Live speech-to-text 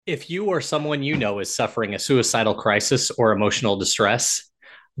If you or someone you know is suffering a suicidal crisis or emotional distress,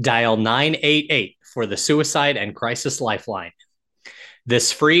 dial 988 for the Suicide and Crisis Lifeline.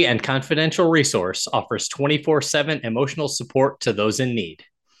 This free and confidential resource offers 24/7 emotional support to those in need.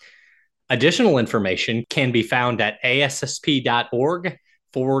 Additional information can be found at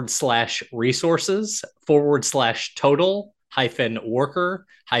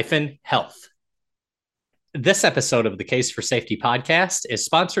assp.org/resources/total-worker-health. This episode of the Case for Safety podcast is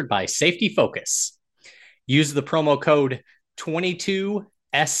sponsored by Safety Focus. Use the promo code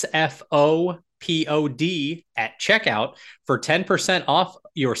 22SFOPOD at checkout for 10% off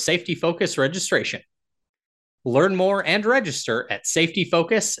your Safety Focus registration. Learn more and register at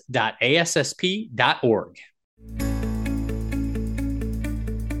safetyfocus.assp.org.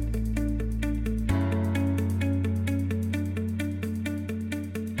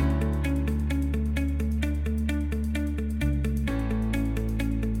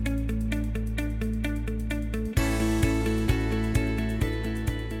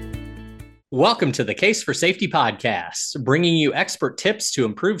 Welcome to the Case for Safety podcast, bringing you expert tips to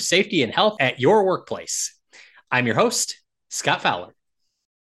improve safety and health at your workplace. I'm your host, Scott Fowler.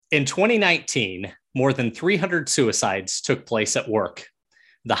 In 2019, more than 300 suicides took place at work,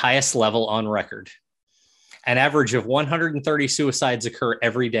 the highest level on record. An average of 130 suicides occur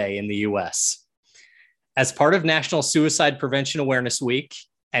every day in the U.S. As part of National Suicide Prevention Awareness Week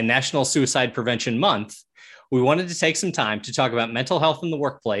and National Suicide Prevention Month, we wanted to take some time to talk about mental health in the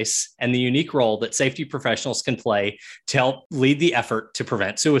workplace and the unique role that safety professionals can play to help lead the effort to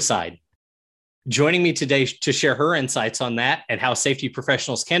prevent suicide. Joining me today to share her insights on that and how safety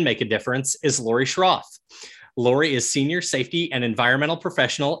professionals can make a difference is Lori Schroth. Lori is Senior Safety and Environmental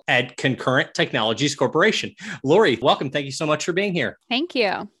Professional at Concurrent Technologies Corporation. Lori, welcome. Thank you so much for being here. Thank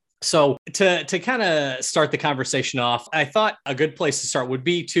you. So to kind of start the conversation off, I thought a good place to start would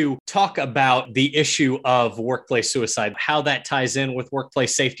be to talk about the issue of workplace suicide, how that ties in with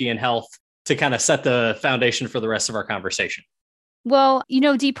workplace safety and health to kind of set the foundation for the rest of our conversation. Well,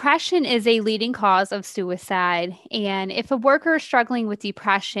 depression is a leading cause of suicide. And if a worker is struggling with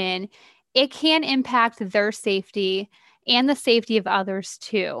depression, it can impact their safety and the safety of others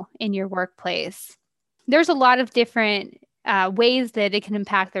too in your workplace. There's a lot of different ways that it can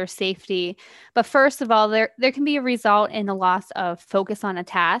impact their safety. But first of all, there can be a result in the loss of focus on a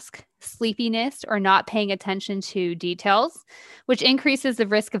task, sleepiness, or not paying attention to details, which increases the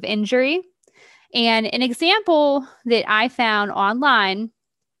risk of injury. And an example that I found online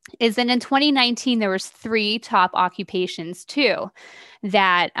is that in 2019, there was 3 top occupations too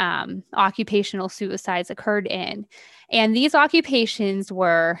that occupational suicides occurred in. And these occupations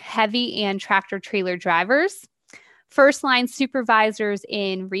were heavy and tractor trailer drivers, first-line supervisors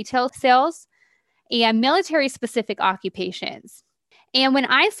in retail sales, and military-specific occupations. And when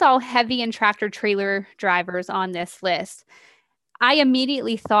I saw heavy and tractor-trailer drivers on this list, I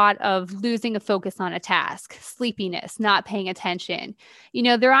immediately thought of losing a focus on a task, sleepiness, not paying attention.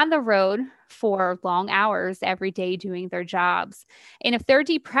 They're on the road for long hours every day doing their jobs. And if they're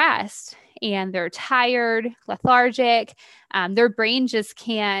depressed and they're tired, lethargic, their brain just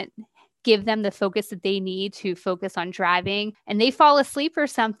can't give them the focus that they need to focus on driving, and they fall asleep or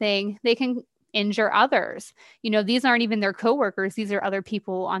something, they can injure others. These aren't even their coworkers. These are other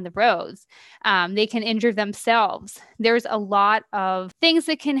people on the roads. They can injure themselves. There's a lot of things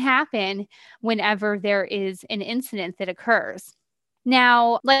that can happen whenever there is an incident that occurs.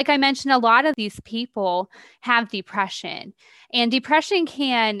 Now, like I mentioned, a lot of these people have depression, and depression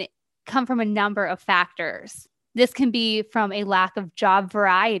can come from a number of factors. This can be from a lack of job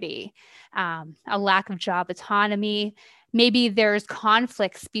variety, a lack of job autonomy. Maybe there's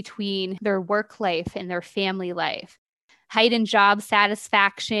conflicts between their work life and their family life, heightened job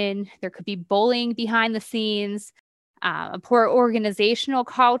satisfaction. There could be bullying behind the scenes, a poor organizational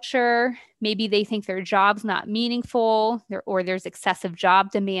culture. Maybe they think their job's not meaningful, or there's excessive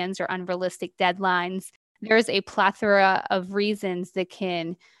job demands or unrealistic deadlines. There's a plethora of reasons that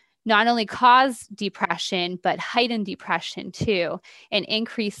can not only cause depression, but heighten depression too, and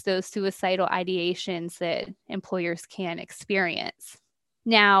increase those suicidal ideations that employers can experience.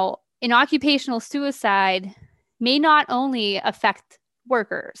 Now, an occupational suicide may not only affect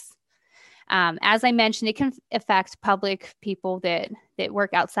workers. As I mentioned, it can affect public people that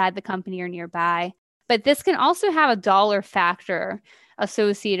work outside the company or nearby, but this can also have a dollar factor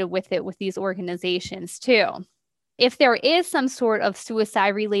associated with it with these organizations too. If there is some sort of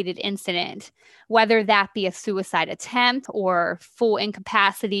suicide-related incident, whether that be a suicide attempt or full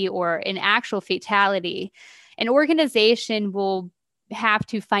incapacity or an actual fatality, an organization will have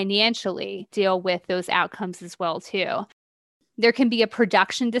to financially deal with those outcomes as well, too. There can be a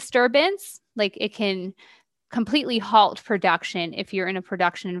production disturbance, like it can completely halt production if you're in a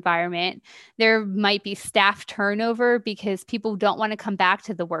production environment. There might be staff turnover because people don't want to come back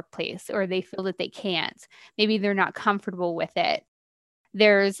to the workplace, or they feel that they can't. Maybe they're not comfortable with it.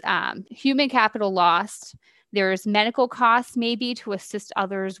 There's human capital lost. There's medical costs, maybe to assist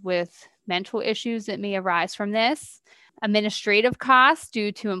others with mental issues that may arise from this. Administrative costs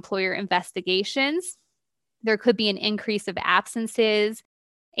due to employer investigations. There could be an increase of absences.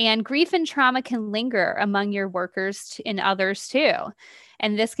 And grief and trauma can linger among your workers and others too.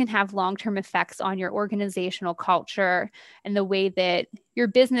 And this can have long-term effects on your organizational culture and the way that your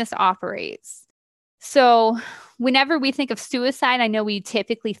business operates. So whenever we think of suicide, I know we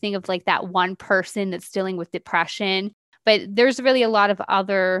typically think of like that one person that's dealing with depression, but there's really a lot of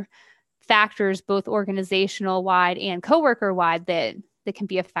other factors, both organizational wide and coworker wide, that can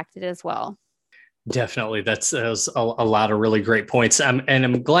be affected as well. Definitely. That's a lot of really great points. And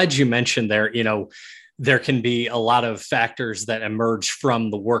I'm glad you mentioned there, there can be a lot of factors that emerge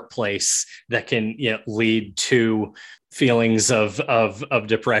from the workplace that can lead to feelings of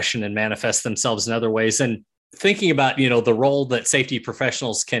depression and manifest themselves in other ways. And thinking about, the role that safety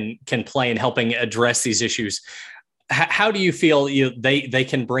professionals can play in helping address these issues, how do you feel they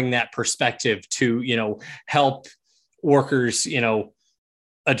can bring that perspective to, help workers,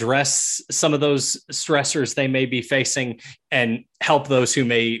 address some of those stressors they may be facing and help those who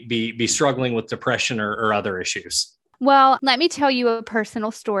may be struggling with depression or other issues? Well, let me tell you a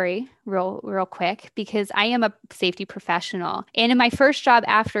personal story real quick, because I am a safety professional. And in my first job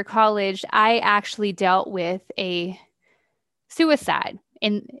after college, I actually dealt with a suicide.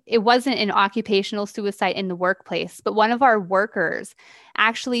 And it wasn't an occupational suicide in the workplace, but one of our workers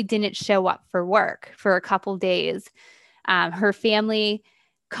actually didn't show up for work for a couple days. Her family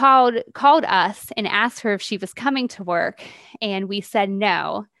called us and asked her if she was coming to work, and we said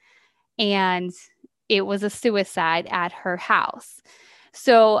no. And it was a suicide at her house.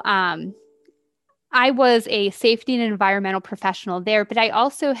 So I was a safety and environmental professional there, but I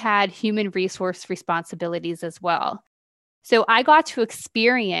also had human resource responsibilities as well. So I got to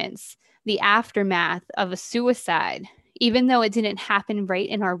experience the aftermath of a suicide, even though it didn't happen right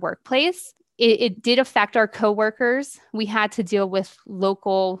in our workplace. It did affect our coworkers. We had to deal with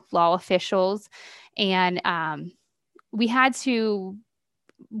local law officials, and we had to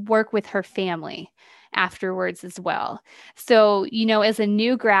work with her family afterwards as well. So, as a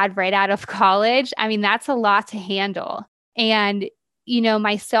new grad right out of college, that's a lot to handle. And,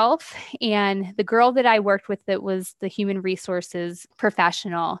 myself and the girl that I worked with that was the human resources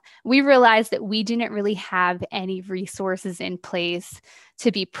professional, we realized that we didn't really have any resources in place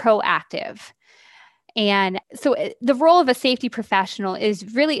to be proactive. And so the role of a safety professional is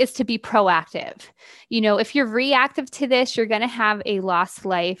to be proactive. If you're reactive to this, you're going to have a lost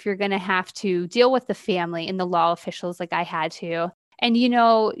life. You're going to have to deal with the family and the law officials like I had to. And,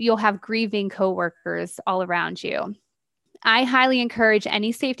 you'll have grieving coworkers all around you. I highly encourage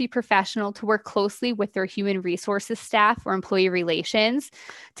any safety professional to work closely with their human resources staff or employee relations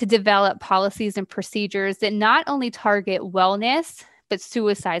to develop policies and procedures that not only target wellness, but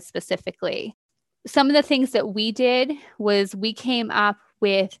suicide specifically. Some of the things that we did was we came up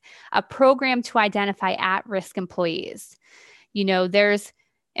with a program to identify at-risk employees. There's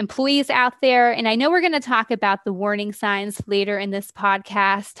employees out there, and I know we're going to talk about the warning signs later in this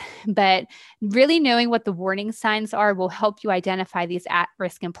podcast, but really knowing what the warning signs are will help you identify these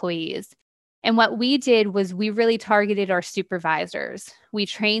at-risk employees. And what we did was we really targeted our supervisors. We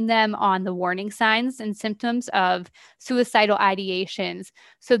trained them on the warning signs and symptoms of suicidal ideations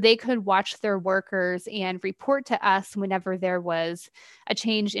so they could watch their workers and report to us whenever there was a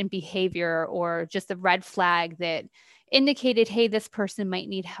change in behavior or just a red flag that indicated, hey, this person might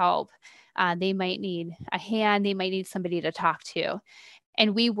need help. They might need a hand. They might need somebody to talk to.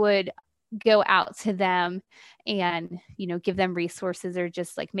 And we would go out to them and, give them resources or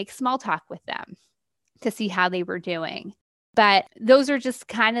just like make small talk with them to see how they were doing. But those are just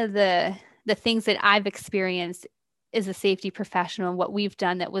kind of the things that I've experienced as a safety professional and what we've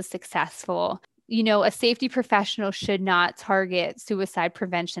done that was successful. A safety professional should not target suicide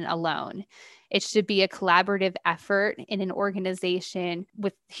prevention alone. It should be a collaborative effort in an organization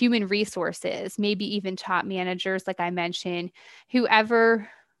with human resources, maybe even top managers, like I mentioned, whoever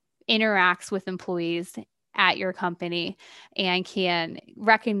interacts with employees at your company and can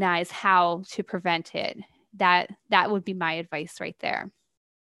recognize how to prevent it. That would be my advice right there.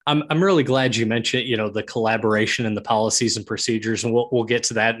 I'm really glad you mentioned, the collaboration and the policies and procedures, and we'll get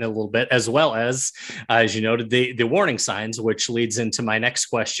to that in a little bit, as well as you noted, the warning signs, which leads into my next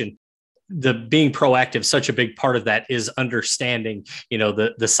question. the being proactive, such a big part of that is understanding,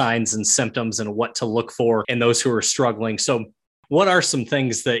 the signs and symptoms and what to look for in those who are struggling. So what are some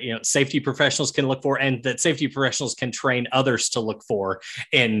things that safety professionals can look for, and that safety professionals can train others to look for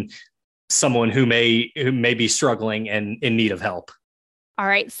in someone who may be struggling and in need of help? All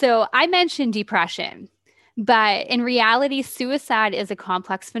right. So I mentioned depression, but in reality, suicide is a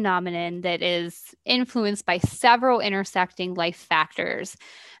complex phenomenon that is influenced by several intersecting life factors.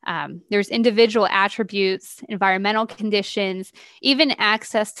 There's individual attributes, environmental conditions, even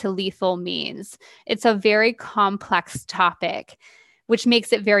access to lethal means. It's a very complex topic, which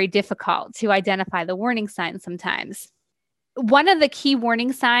makes it very difficult to identify the warning signs sometimes. One of the key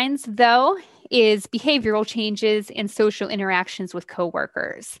warning signs, though, is behavioral changes and social interactions with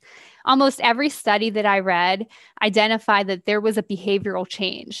coworkers. Almost every study that I read identified that there was a behavioral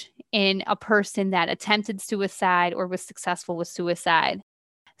change in a person that attempted suicide or was successful with suicide.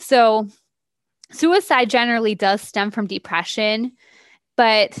 So suicide generally does stem from depression,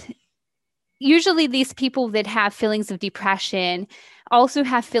 but usually these people that have feelings of depression also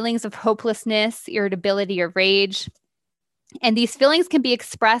have feelings of hopelessness, irritability, or rage. And these feelings can be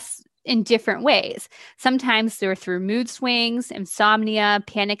expressed in different ways. Sometimes they're through mood swings, insomnia,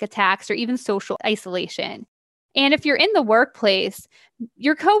 panic attacks, or even social isolation. And if you're in the workplace,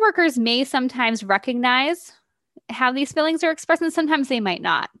 your coworkers may sometimes recognize how these feelings are expressed, and sometimes they might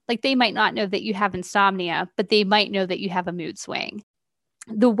not. Like they might not know that you have insomnia, but they might know that you have a mood swing.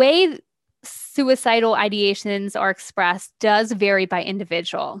 The way suicidal ideations are expressed does vary by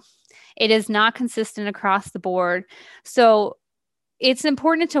individual. It is not consistent across the board. So it's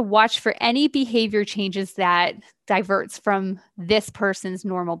important to watch for any behavior changes that diverts from this person's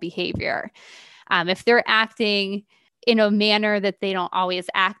normal behavior. If they're acting in a manner that they don't always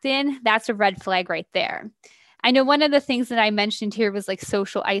act in, that's a red flag right there. I know one of the things that I mentioned here was like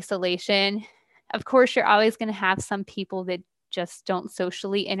social isolation. Of course, you're always going to have some people that just don't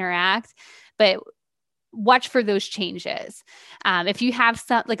socially interact, but watch for those changes. If you have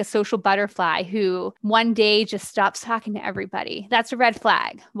some like a social butterfly who one day just stops talking to everybody, that's a red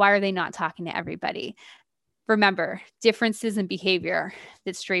flag. Why are they not talking to everybody? Remember, differences in behavior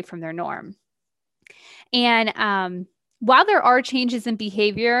that stray from their norm. And while there are changes in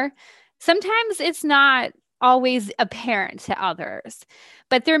behavior, sometimes it's not always apparent to others,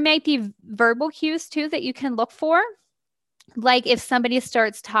 but there may be verbal cues too that you can look for. Like if somebody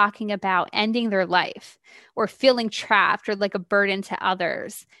starts talking about ending their life or feeling trapped or like a burden to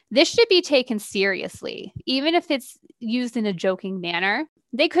others, this should be taken seriously. Even if it's used in a joking manner,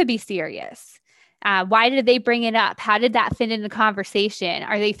 they could be serious. Why did they bring it up? How did that fit in the conversation?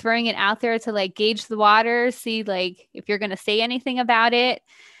 Are they throwing it out there to like gauge the waters, see like if you're going to say anything about it?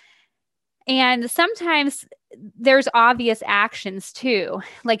 And sometimes there's obvious actions too,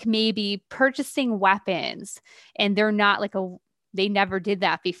 like maybe purchasing weapons and they're not like they never did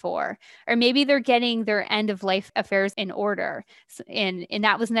that before. Or maybe they're getting their end of life affairs in order and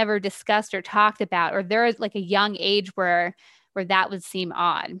that was never discussed or talked about, or they're like a young age where that would seem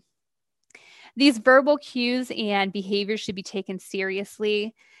odd. These verbal cues and behaviors should be taken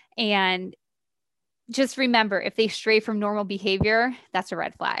seriously. And just remember, if they stray from normal behavior, that's a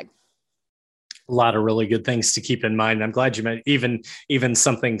red flag. A lot of really good things to keep in mind. I'm glad you meant even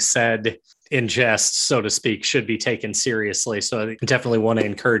something said in jest, so to speak, should be taken seriously. So I definitely want to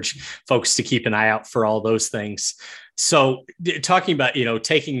encourage folks to keep an eye out for all those things. So talking about,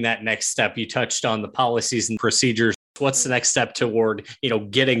 taking that next step, you touched on the policies and procedures. What's the next step toward,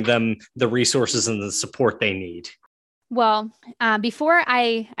 getting them the resources and the support they need? Well, before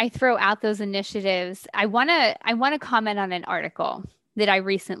I throw out those initiatives, I want to comment on an article that I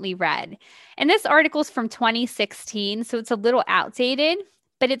recently read. And this article is from 2016, so it's a little outdated,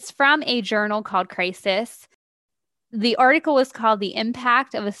 but it's from a journal called Crisis. The article is called The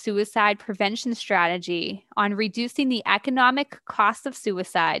Impact of a Suicide Prevention Strategy on Reducing the Economic Cost of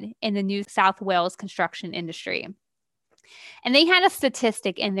Suicide in the New South Wales Construction Industry. And they had a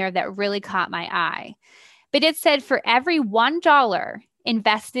statistic in there that really caught my eye. But it said for every $1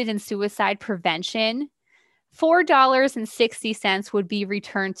 invested in suicide prevention, $4.60 would be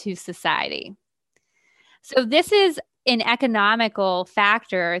returned to society. So this is an economical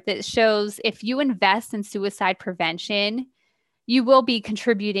factor that shows if you invest in suicide prevention, you will be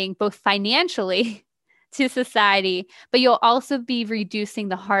contributing both financially to society, but you'll also be reducing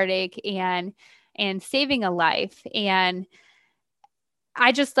the heartache and saving a life. And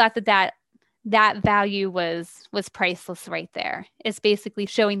I just thought that value was priceless right there. It's basically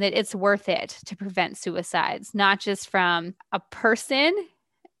showing that it's worth it to prevent suicides, not just from a person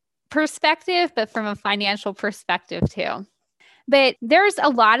perspective, but from a financial perspective too. But there's a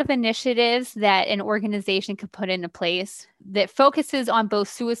lot of initiatives that an organization could put into place that focuses on both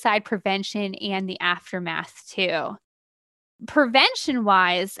suicide prevention and the aftermath too. Prevention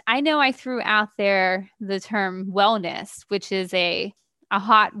wise, I know I threw out there the term wellness, which is a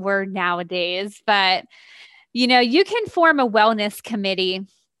hot word nowadays, but you can form a wellness committee.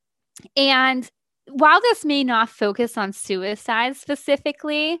 And while this may not focus on suicide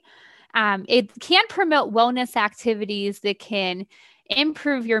specifically, it can promote wellness activities that can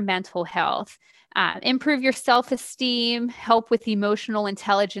improve your mental health, improve your self-esteem, help with emotional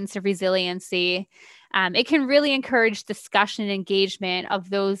intelligence and resiliency. It can really encourage discussion and engagement of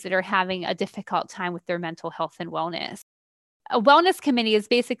those that are having a difficult time with their mental health and wellness. A wellness committee is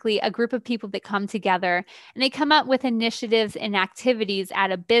basically a group of people that come together and they come up with initiatives and activities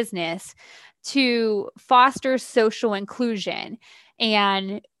at a business to foster social inclusion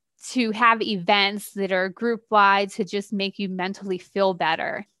and to have events that are group wide to just make you mentally feel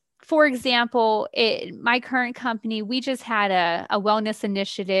better. For example, my current company, we just had a wellness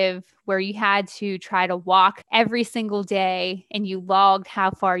initiative where you had to try to walk every single day and you logged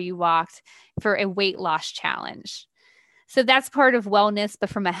how far you walked for a weight loss challenge. So that's part of wellness, but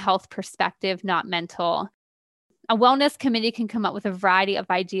from a health perspective, not mental. A wellness committee can come up with a variety of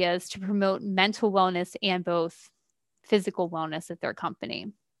ideas to promote mental wellness and both physical wellness at their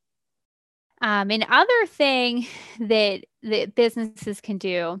company. Another thing that businesses can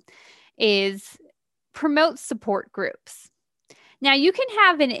do is promote support groups. Now, you can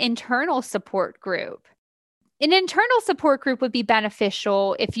have an internal support group. An internal support group would be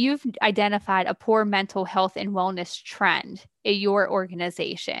beneficial if you've identified a poor mental health and wellness trend in your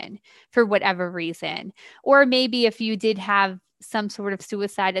organization for whatever reason. Or maybe if you did have some sort of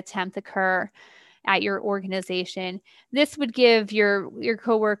suicide attempt occur at your organization, this would give your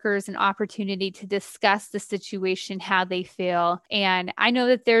coworkers an opportunity to discuss the situation, how they feel. And I know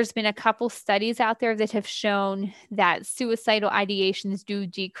that there's been a couple studies out there that have shown that suicidal ideations do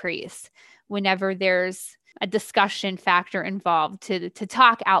decrease whenever there's a discussion factor involved to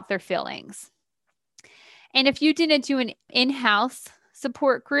talk out their feelings. And if you didn't do an in-house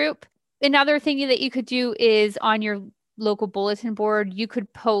support group, another thing that you could do is on your local bulletin board, you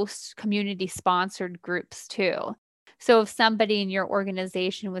could post community sponsored groups too. So if somebody in your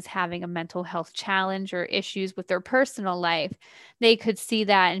organization was having a mental health challenge or issues with their personal life, they could see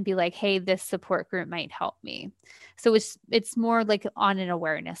that and be like, hey, this support group might help me. So it's more like on an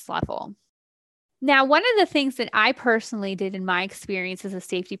awareness level. Now, one of the things that I personally did in my experience as a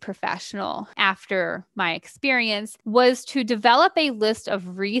safety professional after my experience was to develop a list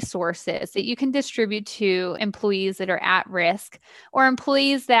of resources that you can distribute to employees that are at risk or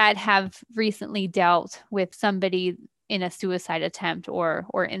employees that have recently dealt with somebody in a suicide attempt or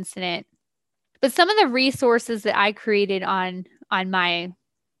incident. But some of the resources that I created on my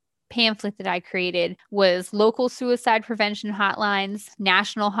pamphlet that I created was local suicide prevention hotlines,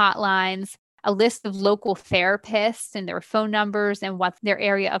 national hotlines, a list of local therapists and their phone numbers and what their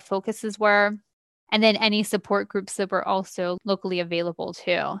area of focuses were, and then any support groups that were also locally available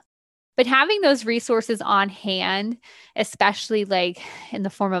too. But having those resources on hand, especially like in the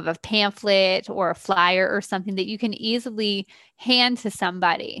form of a pamphlet or a flyer or something that you can easily hand to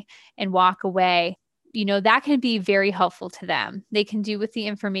somebody and walk away, that can be very helpful to them. They can do with the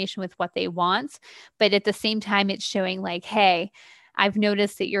information with what they want, but at the same time, it's showing like, hey, I've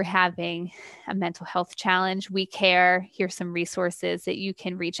noticed that you're having a mental health challenge. We care. Here's some resources that you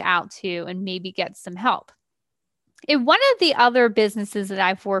can reach out to and maybe get some help. In one of the other businesses that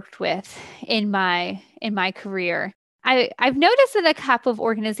I've worked with in my career, I've noticed that a couple of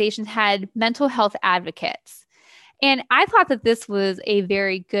organizations had mental health advocates. And I thought that this was a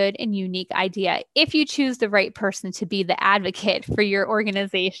very good and unique idea if you choose the right person to be the advocate for your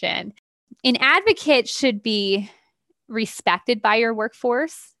organization. An advocate should be respected by your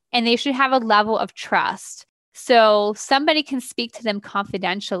workforce, and they should have a level of trust. So somebody can speak to them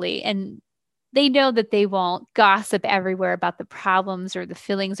confidentially, and they know that they won't gossip everywhere about the problems or the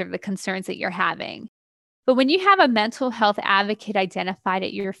feelings or the concerns that you're having. But when you have a mental health advocate identified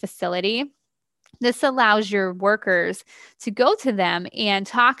at your facility, this allows your workers to go to them and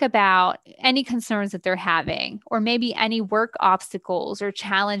talk about any concerns that they're having, or maybe any work obstacles or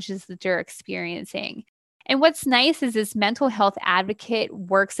challenges that they're experiencing. And what's nice is this mental health advocate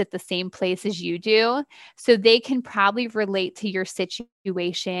works at the same place as you do. So they can probably relate to your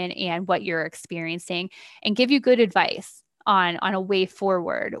situation and what you're experiencing and give you good advice on a way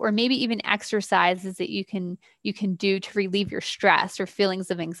forward, or maybe even exercises that you can do to relieve your stress or feelings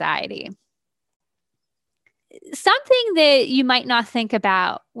of anxiety. Something that you might not think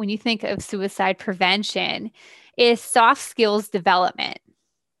about when you think of suicide prevention is soft skills development.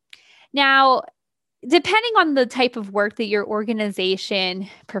 Now, depending on the type of work that your organization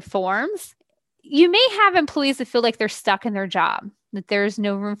performs, you may have employees that feel like they're stuck in their job, that there's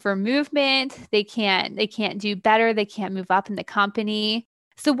no room for movement, they can't do better, they can't move up in the company.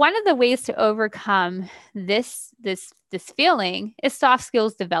 So one of the ways to overcome this feeling is soft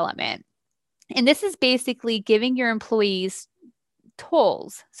skills development. And this is basically giving your employees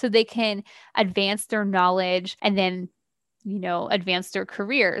tools so they can advance their knowledge and then, advance their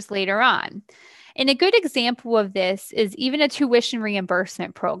careers later on. And a good example of this is even a tuition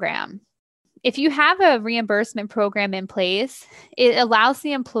reimbursement program. If you have a reimbursement program in place, it allows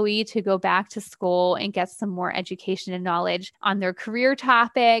the employee to go back to school and get some more education and knowledge on their career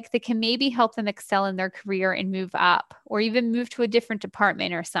topic that can maybe help them excel in their career and move up, or even move to a different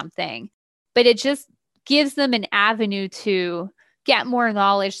department or something. But it just gives them an avenue to get more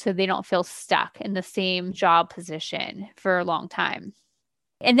knowledge so they don't feel stuck in the same job position for a long time.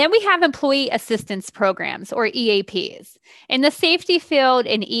 And then we have employee assistance programs, or EAPs. In the safety field,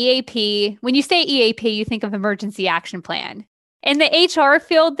 an EAP, when you say EAP, you think of emergency action plan. In the HR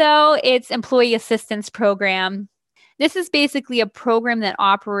field, though, it's employee assistance program. This is basically a program that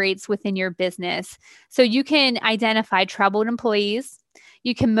operates within your business. So you can identify troubled employees,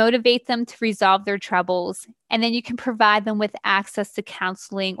 you can motivate them to resolve their troubles, and then you can provide them with access to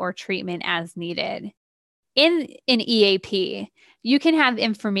counseling or treatment as needed. In an EAP, you can have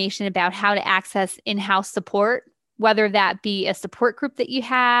information about how to access in-house support, whether that be a support group that you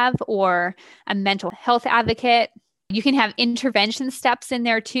have or a mental health advocate. You can have intervention steps in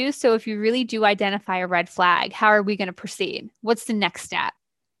there too. So if you really do identify a red flag, how are we going to proceed? What's the next step?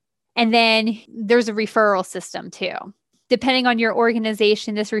 And then there's a referral system too. Depending on your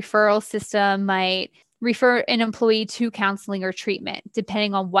organization, this referral system might refer an employee to counseling or treatment,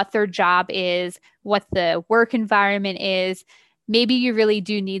 depending on what their job is, what the work environment is. Maybe you really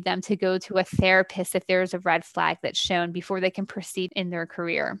do need them to go to a therapist if there's a red flag that's shown before they can proceed in their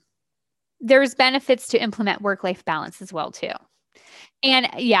career. There's benefits to implement work-life balance as well, too. And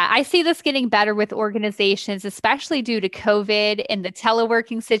yeah, I see this getting better with organizations, especially due to COVID and the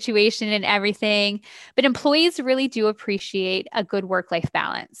teleworking situation and everything. But employees really do appreciate a good work-life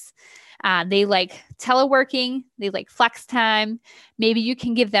balance. They like teleworking, they like flex time. Maybe you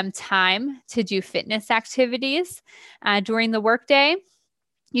can give them time to do fitness activities during the workday.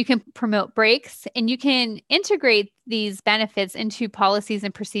 You can promote breaks, and you can integrate these benefits into policies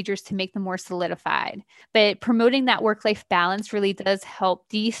and procedures to make them more solidified. But promoting that work-life balance really does help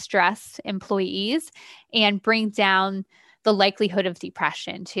de-stress employees and bring down the likelihood of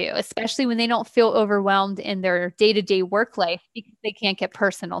depression too, especially when they don't feel overwhelmed in their day-to-day work life because they can't get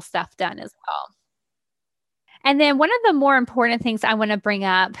personal stuff done as well. And then one of the more important things I want to bring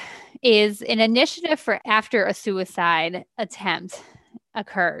up is an initiative for after a suicide attempt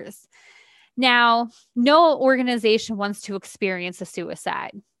occurs. Now, no organization wants to experience a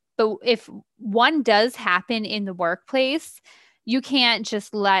suicide, but if one does happen in the workplace, you can't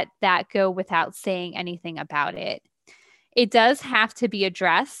just let that go without saying anything about it. It does have to be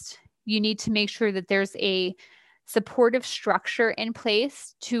addressed. You need to make sure that there's a supportive structure in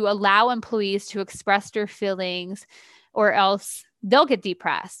place to allow employees to express their feelings, or else they'll get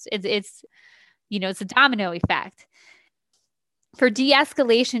depressed. It's a domino effect. For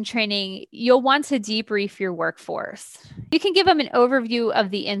de-escalation training, you'll want to debrief your workforce. You can give them an overview of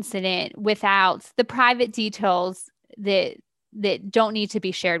the incident without the private details that don't need to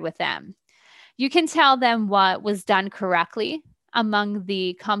be shared with them. You can tell them what was done correctly among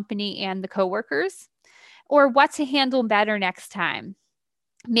the company and the coworkers, or what to handle better next time.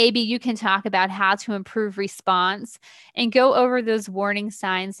 Maybe you can talk about how to improve response and go over those warning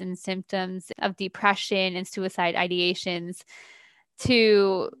signs and symptoms of depression and suicide ideations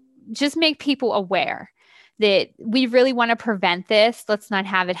to just make people aware that we really want to prevent this. Let's not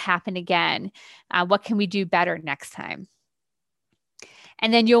have it happen again. What can we do better next time?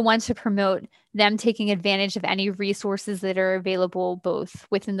 And then you'll want to promote them taking advantage of any resources that are available both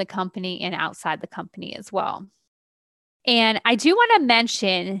within the company and outside the company as well. And I do want to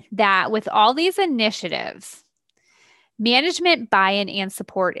mention that with all these initiatives, management buy-in and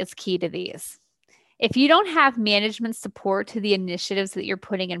support is key to these. If you don't have management support to the initiatives that you're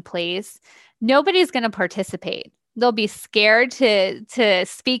putting in place, nobody's going to participate. They'll be scared to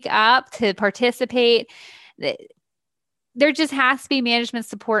speak up, to participate. There just has to be management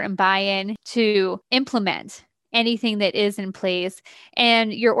support and buy-in to implement anything that is in place.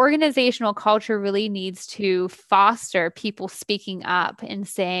 And your organizational culture really needs to foster people speaking up and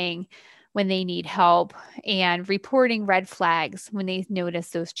saying, when they need help and reporting red flags when they notice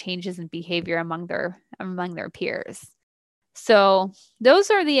those changes in behavior among their peers. So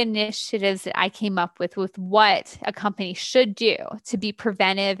those are the initiatives that I came up with what a company should do to be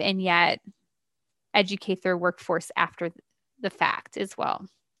preventive and yet educate their workforce after the fact as well.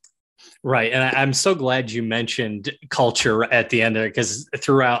 Right. And I'm so glad you mentioned culture at the end of it, because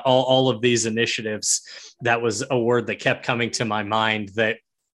throughout all of these initiatives, that was a word that kept coming to my mind, that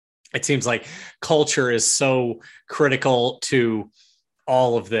it seems like culture is so critical to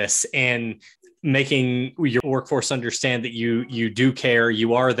all of this, and making your workforce understand that you do care,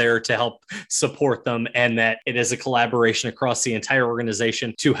 you are there to help support them, and that it is a collaboration across the entire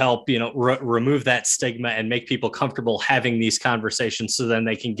organization to help, remove that stigma and make people comfortable having these conversations so then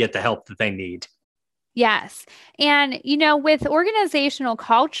they can get the help that they need. Yes. And, with organizational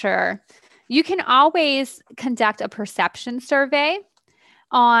culture, you can always conduct a perception survey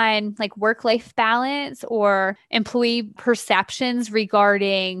on like work-life balance or employee perceptions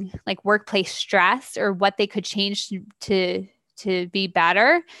regarding like workplace stress or what they could change to be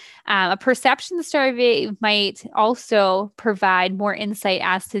better. A perception survey might also provide more insight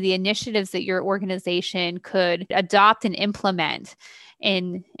as to the initiatives that your organization could adopt and implement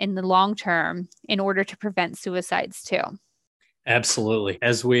in the long term in order to prevent suicides too. Absolutely.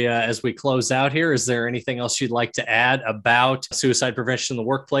 As we close out here, is there anything else you'd like to add about suicide prevention in the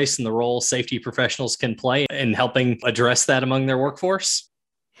workplace and the role safety professionals can play in helping address that among their workforce?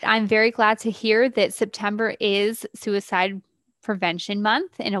 I'm very glad to hear that September is Suicide Prevention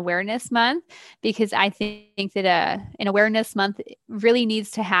Month and Awareness Month, because I think that an awareness month really needs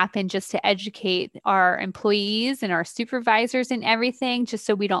to happen just to educate our employees and our supervisors and everything, just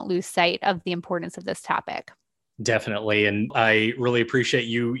so we don't lose sight of the importance of this topic. Definitely. And I really appreciate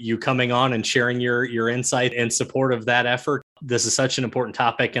you coming on and sharing your insight in support of that effort. This is such an important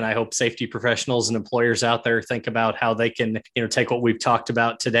topic, and I hope safety professionals and employers out there think about how they can, take what we've talked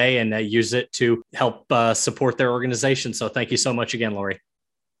about today and use it to help support their organization. So thank you so much again, Lori.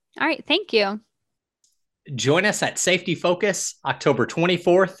 All right. Thank you. Join us at Safety Focus, October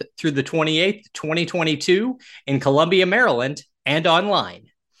 24th through the 28th, 2022 in Columbia, Maryland, and online.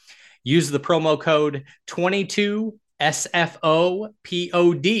 Use the promo code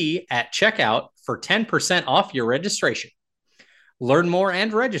 22SFOPOD at checkout for 10% off your registration. Learn more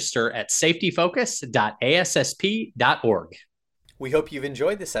and register at safetyfocus.ASSP.org. We hope you've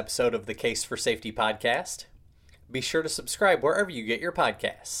enjoyed this episode of the Case for Safety podcast. Be sure to subscribe wherever you get your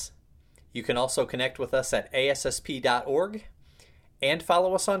podcasts. You can also connect with us at ASSP.org and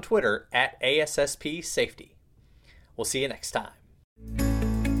follow us on Twitter at ASSP Safety. We'll see you next time.